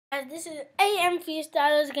Guys, this is AM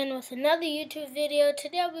Freestylers again with another YouTube video.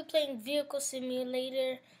 Today I'll be playing Vehicle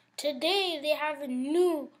Simulator. Today they have a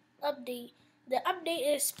new update. The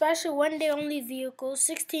update is special one day only vehicles,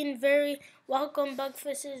 16 very welcome bug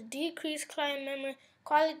fixes, decreased client memory,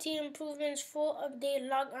 quality improvements, full update,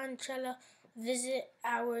 log on Trello, visit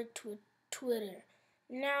our Twitter.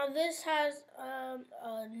 Now this has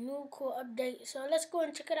a new cool update, so let's go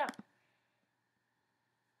and check it out.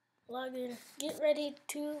 Log in, get ready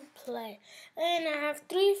to play. And I have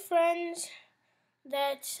 3 friends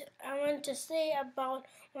that I want to say about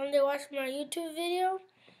when they watch my YouTube video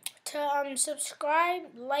to subscribe,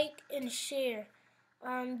 like, and share.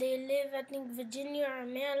 They live, I think, Virginia or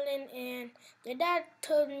Maryland, and their dad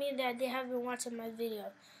told me that they have been watching my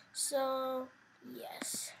video. So,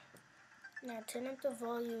 yes. Now, turn up the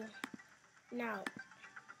volume. Now.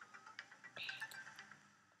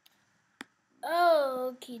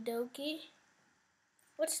 Oh, okie dokie.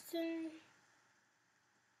 What's the...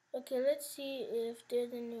 Okay, let's see if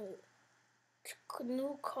there's any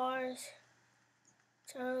new cars.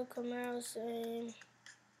 Toyota Camaros, and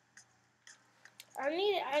I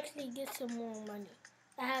need to actually get some more money.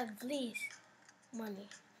 I have least money,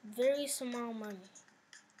 very small money.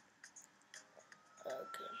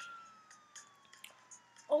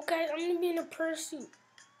 Okay, I'm gonna be in a pursuit.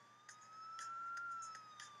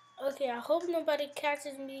 Okay, I hope nobody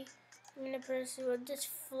catches me in a pursuit. I'll just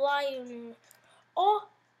fly in. Oh,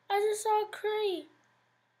 I just saw a crate.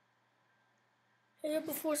 Hey,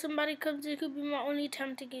 before somebody comes, it could be my only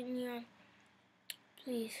time to get me on.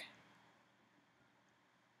 Please.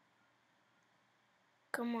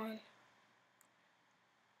 Come on.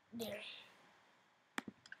 There.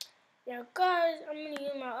 Now, guys, I'm going to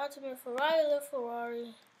use my ultimate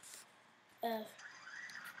Ferrari F.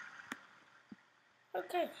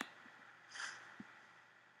 Okay.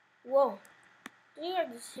 Whoa. Do you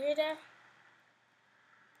guys hear that?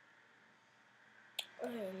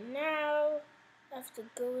 Okay, now I have to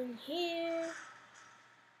go in here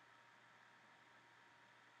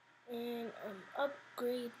and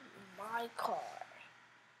upgrade my car.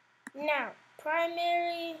 Now,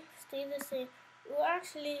 primary, stay the same. Well,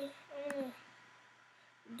 actually, I'm gonna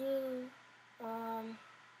do,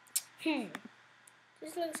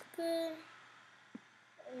 this looks good.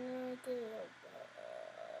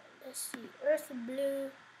 Let's see, earth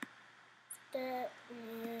blue, that,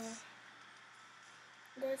 yeah,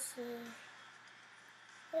 that's,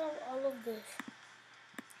 I have all of this.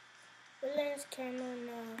 The lens camera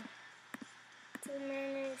now, to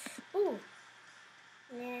manage, ooh,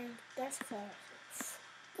 man, that's fast.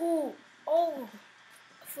 Ooh, oh,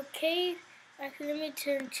 for K, actually let me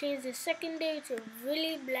change the secondary to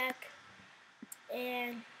really black,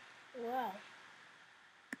 and wow,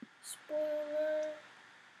 spoiler,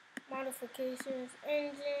 modifications,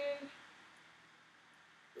 engine,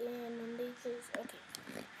 and the latest,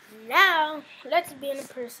 okay. Now, let's be in a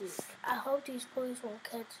pursuit. I hope these police won't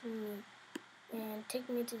catch me and take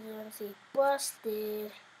me to jail and say,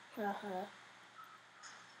 busted, haha.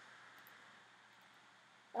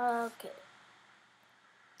 Okay.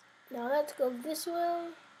 Now let's go this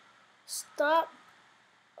way. Stop.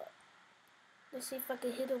 Let's see if I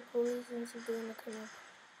can hit a police and see if they're gonna come up.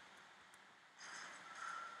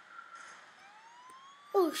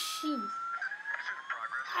 Oh shoot.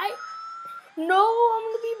 No, I'm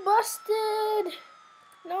gonna be busted.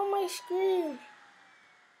 No, my screen.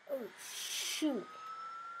 Oh shoot.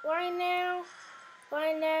 Why now?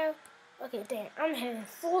 Okay, damn. I'm heading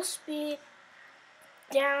full speed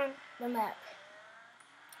down the map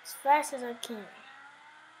as fast as I can.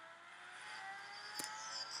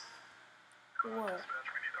 Whoa.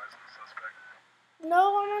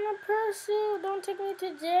 No, I'm on a pursuit. Don't take me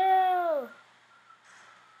to jail.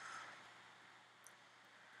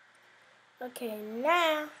 Okay,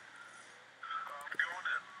 now.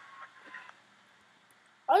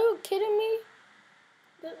 Are you kidding me?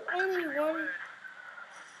 There's only one.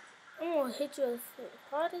 I'm gonna hit you as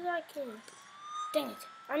hard as I can. Dang it,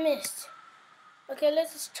 I missed. Okay,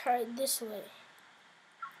 let's just try it this way.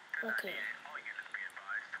 Okay.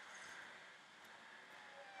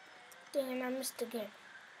 Dang it, I missed again.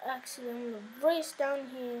 Actually, I'm gonna race down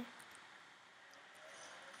here.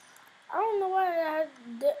 I don't know why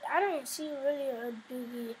I don't see really a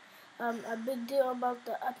big deal about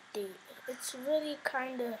the update. It's really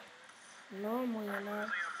kind of normal, you know.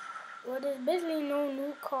 Well, there's basically no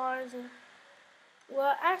new cars.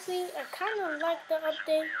 Well, actually, I kind of like the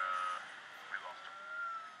update.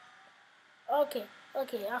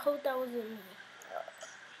 Okay, I hope that wasn't me.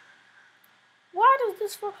 Why does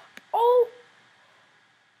this for? Oh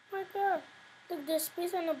my god. Look, there's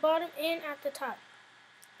space on the bottom and at the top.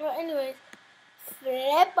 Well,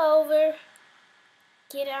 Step over.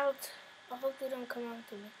 Get out. I hope they don't come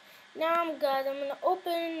after me. Now guys, I'm gonna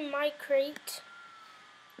open my crate.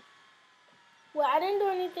 Well, I didn't do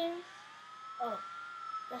anything. Oh,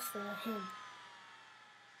 that's for him.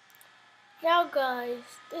 Now guys,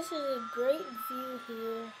 this is a great view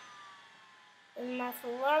here. And my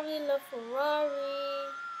Ferrari, love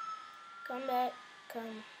Ferrari. Come back,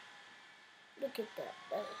 come. Look at that.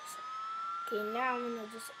 That is. Okay, now I'm gonna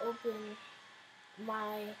just open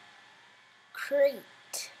my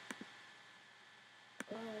crate.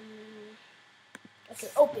 Okay,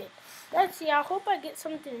 open. Let's see. I hope I get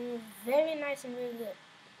something very nice and very good.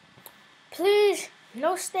 Please,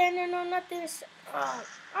 no standing or nothing.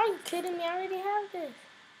 Are you kidding me? I already have this.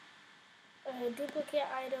 Duplicate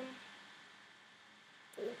item.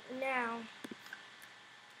 Now,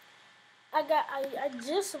 I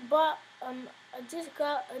just bought I just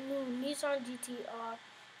got a new Nissan GTR.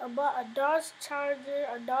 I bought a Dodge Charger,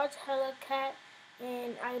 a Dodge Hellcat,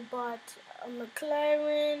 and I bought a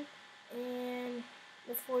McLaren and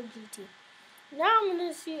the Ford GT. Now I'm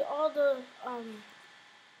gonna see all the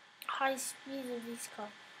high speeds of these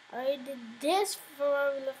cars. I already did this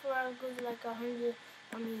Ferrari. The Ferrari goes like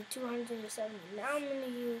 270. Now I'm gonna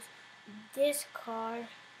use this car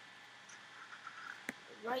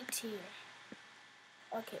right here.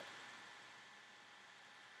 Okay.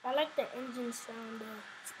 I like the engine sound though.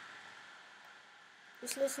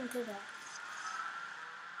 Just listen to that.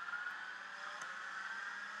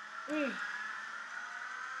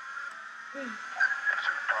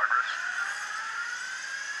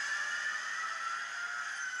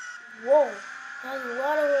 Whoa, that's a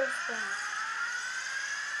lot of horsepower.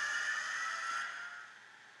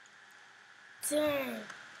 Dang.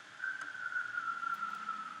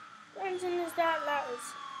 The engine is that loud.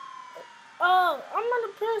 Oh, I'm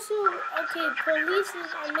gonna pursue. Okay, police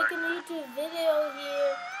is. I'm making a YouTube video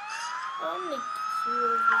here. I'm gonna get you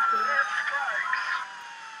over there.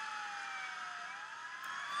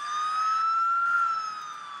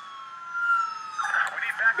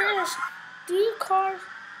 There's 3 cars.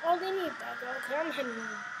 Oh, they need backup. Okay, I'm heading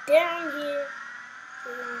down here.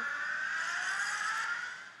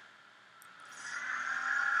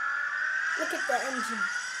 Look at the engine.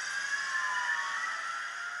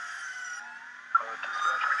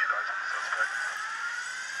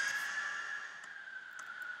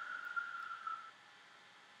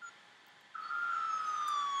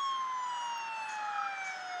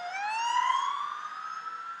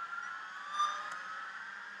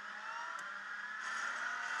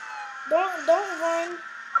 Don't run.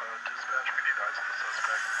 Dispatch, we need eyes on the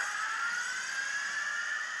suspect.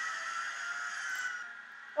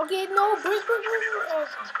 Okay, no, break. Oh.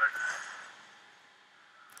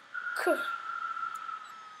 Cool.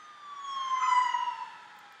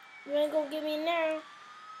 You ain't gonna get me now.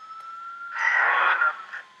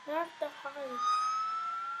 I have to hide.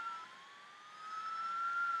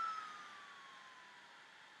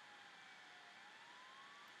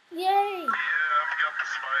 Yay! Yeah, pick up the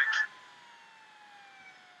spikes.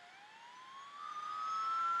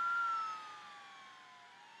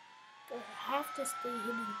 I have to stay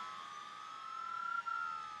hidden.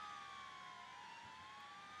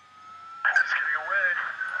 It's getting away.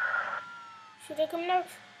 Should I come now?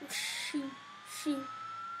 Shoot. Okay,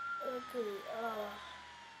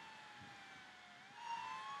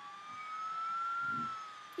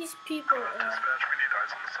 these people are Dispatch, we need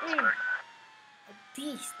eyes on the suspect. a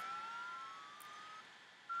beast.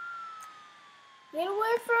 Get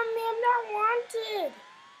away from me, I'm not wanted.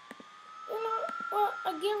 You know, well,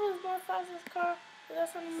 a giver is my fastest car. So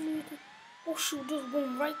that's what I'm gonna use. Oh shoot, there's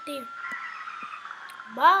one right there.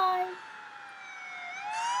 Bye.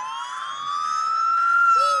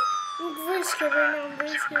 I'm very scared right now, I'm very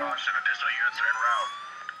scared. Additional units are en route.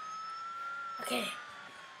 Okay.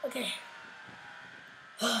 It's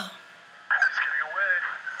getting away.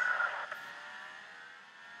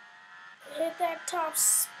 Hit that top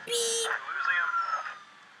speed. We're losing him.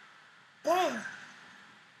 Boom.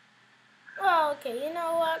 Oh, okay, you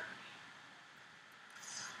know what?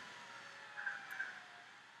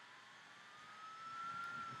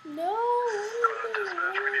 No.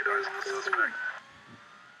 Dispatch, we need eyes on the suspect.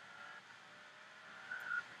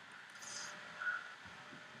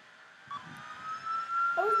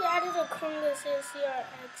 I wish they added a cone that says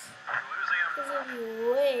CRX. We're losing him. This would be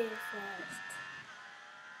way fast.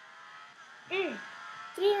 300,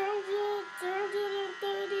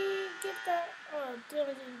 330, get that. Oh,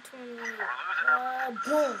 328.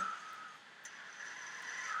 Boom.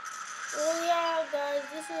 Well, yeah, guys,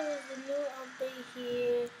 this is the new update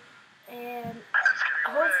here. And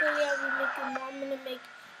hopefully I'll be making more. I'm going to make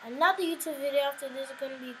another YouTube video after this is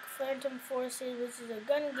gonna be Phantom Forces, which is a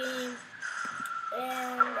gun game,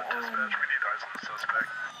 and Dispatch, we need eyes on the suspect.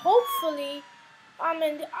 hopefully,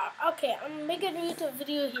 okay, I'm making a YouTube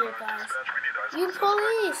video here, guys. Dispatch, we need eyes on You the suspect.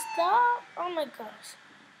 police, stop! Oh my gosh.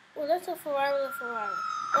 Well, that's a Ferrari.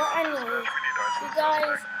 But anyways, you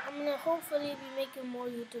guys, I'm gonna hopefully be making more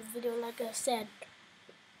YouTube video, like I said.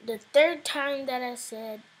 The third time that I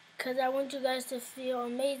said, because I want you guys to feel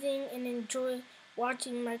amazing and enjoy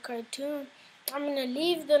watching my cartoon. I'm gonna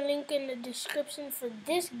leave the link in the description for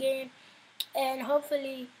this game, and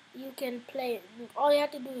hopefully you can play it. All you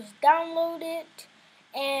have to do is download it,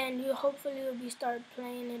 and you hopefully will be start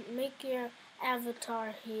playing it. Make your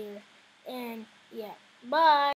avatar here, and yeah, bye.